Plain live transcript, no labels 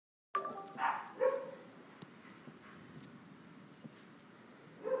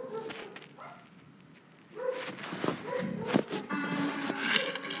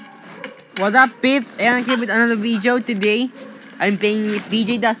What's up, peeps? I'm here with another video. Today, I'm playing with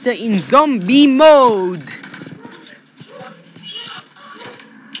DJ Duster in zombie mode.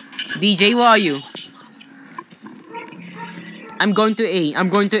 DJ, where are you? I'm going to A. I'm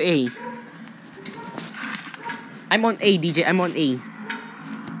going to A. I'm on A, DJ. I'm on A.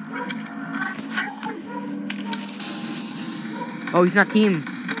 Oh, it's not him.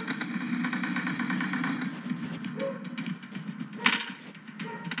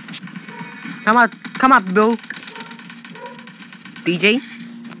 Come up, bro. DJ?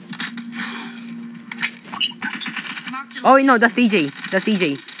 Oh, no, that's DJ. That's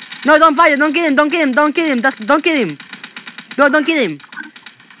DJ. No, don't fight it. Don't kill him. Don't kill him. Don't kill him. Don't kill him. No, don't kill him.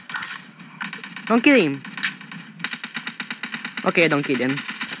 Don't kill him. Okay, don't kill him.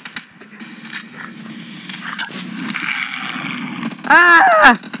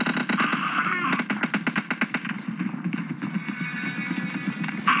 Ah!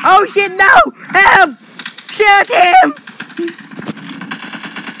 Oh shit, no! Help! Shoot him!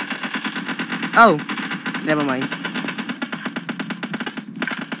 Oh, never mind.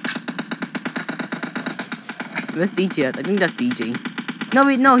 Where's DJ at? I think that's DJ. No,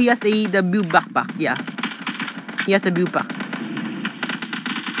 wait, no, he has the blue backpack. Yeah, he has a blue pack.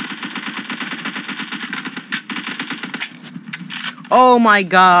 Oh my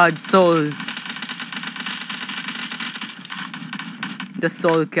God, soul. The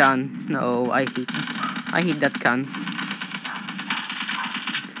soul can. No, I hate that can.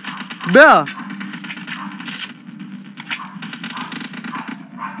 Bruh!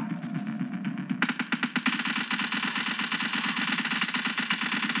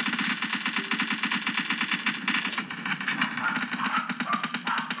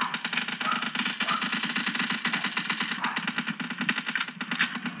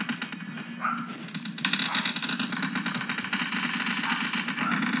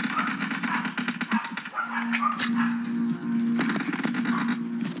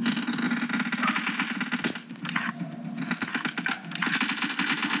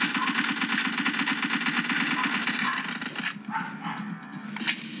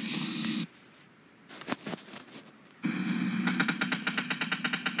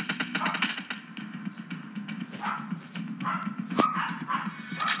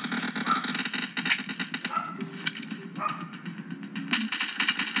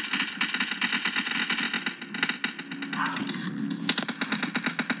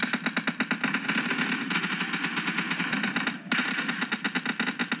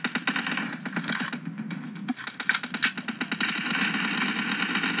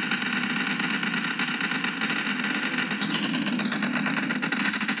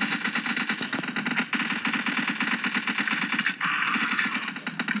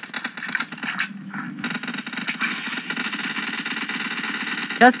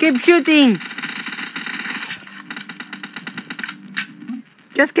 Just keep shooting!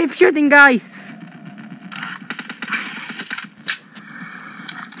 Just keep shooting, guys!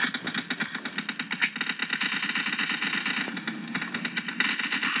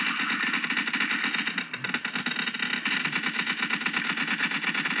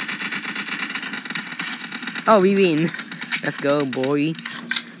 Oh, we win. Let's go, boy.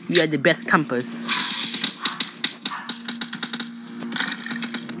 We are the best campers.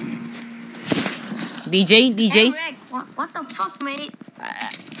 DJ? Hey, Rick, what the fuck, mate?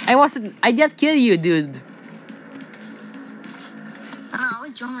 I didn't kill you, dude. I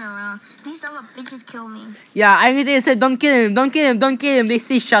was jumping around. These other bitches kill me. Yeah, I literally said, don't kill him, don't kill him, don't kill him. They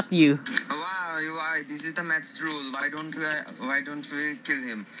still shot you. Why? This is the match rule. Why don't we kill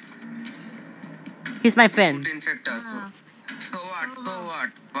him? He's my friend. Infect us, So what?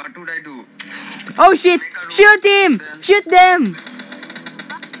 What would I do? Oh shit! Shoot him! Shoot them!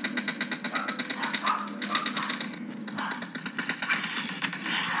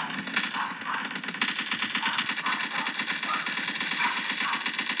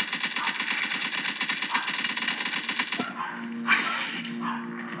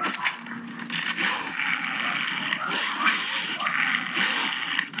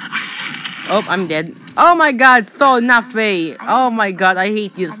 Oh, I'm dead. Oh my God, Soul Nafe. Oh my God, I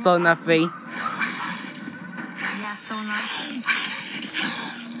hate you, Soul Nafe. Yeah, so nice.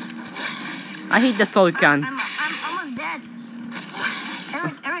 I hate the Soul can. I'm almost dead.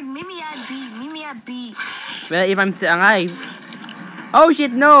 Eric, meet me at B. Meet me at B. Well, if I'm still alive. Oh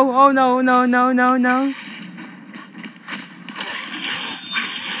shit, no. Oh no.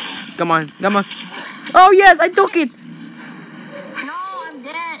 Come on. Oh yes, I took it. No, I'm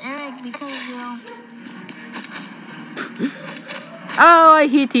dead, Eric, because you know. Oh, I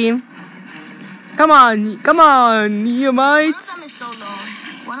hit him. Come on, you might. One of them is so low.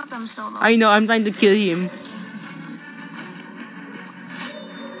 One of them solo. I know, I'm trying to kill him.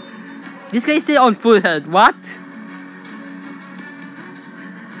 This guy is still on full health. What?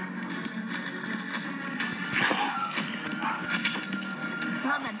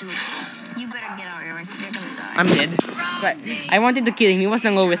 Not that dude. You better get out of here. You're gonna die. I'm dead. Right. I wanted to kill him. He was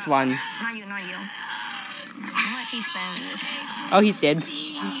the lowest one. Not you, not you. I'm gonna keep spamming this. Oh, he's dead.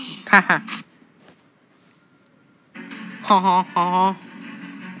 Haha. Ha ha ha.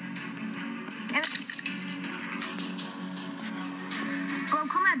 Bro,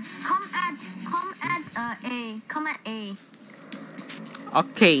 come at A.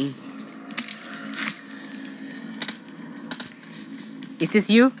 Okay. Is this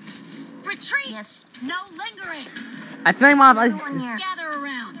you? Retreat! Yes. No lingering! I feel like one of us. Everyone here. Gather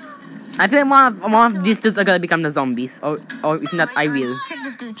around! I feel like one of these dudes are gonna become the zombies, or if not, I will. Check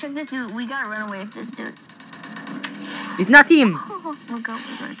this dude. Check this dude. We gotta run away with this dude. It's not him. We'll go.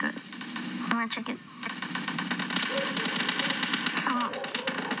 We're good. I'm gonna check it. Come on.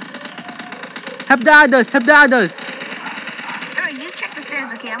 Help the others. Help the others. Alright, you check the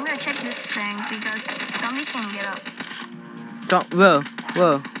stairs, okay? I'm gonna check this thing because zombies can get up. So, whoa.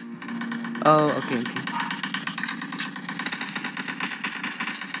 Oh, okay.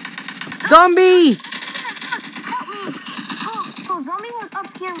 Zombie! Help me! Oh, zombie was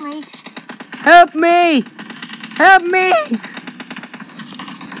up here, mate. Help me! Help me!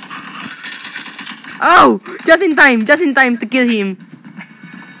 Oh! Just in time to kill him.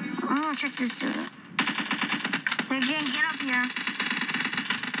 I'm gonna check this dude. Again, get up here.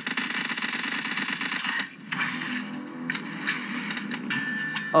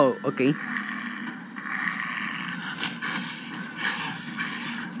 Oh, okay.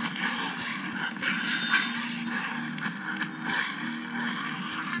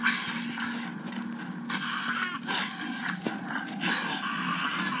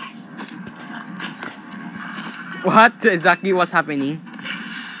 What exactly was happening?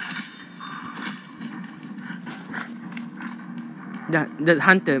 The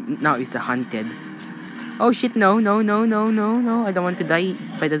hunter now is the hunted. Oh shit, no. I don't want to die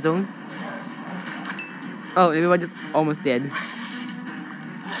by the zone. Oh, everybody's almost dead.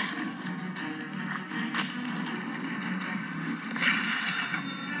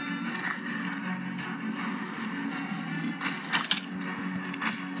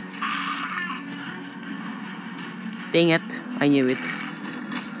 Dang it, I knew it.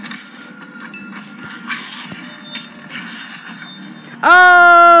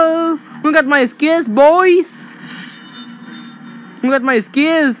 Oh! Look at my skills, boys! Look at my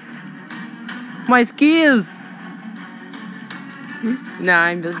skills! My skills! Nah,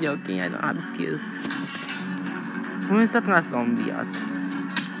 I'm just joking, I don't have skills. Where's that last zombie at?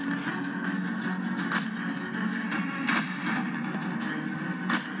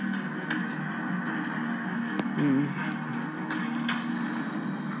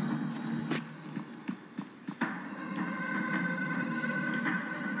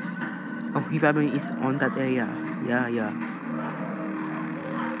 Oh, he probably is on that area. Yeah.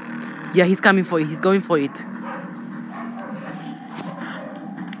 Yeah, he's coming for it. He's going for it.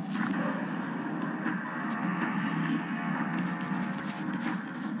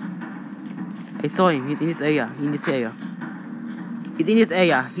 I saw him. He's in this area. He's in this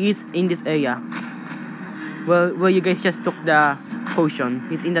area. Well, you guys just took the potion.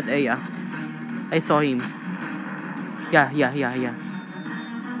 He's in that area. I saw him. Yeah.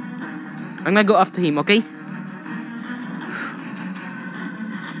 I'm gonna go after him, okay?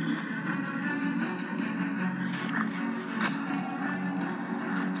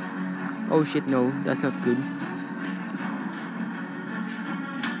 Oh shit, no. That's not good.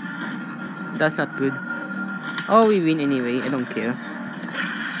 That's not good. Oh, we win anyway. I don't care.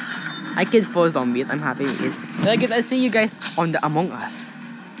 I killed 4 zombies. I'm happy with it. Well, I guess I'll see you guys on the Among Us.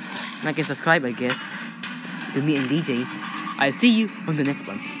 Like and subscribe, I guess. To me and DJ. I'll see you on the next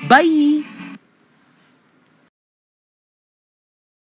one. Bye!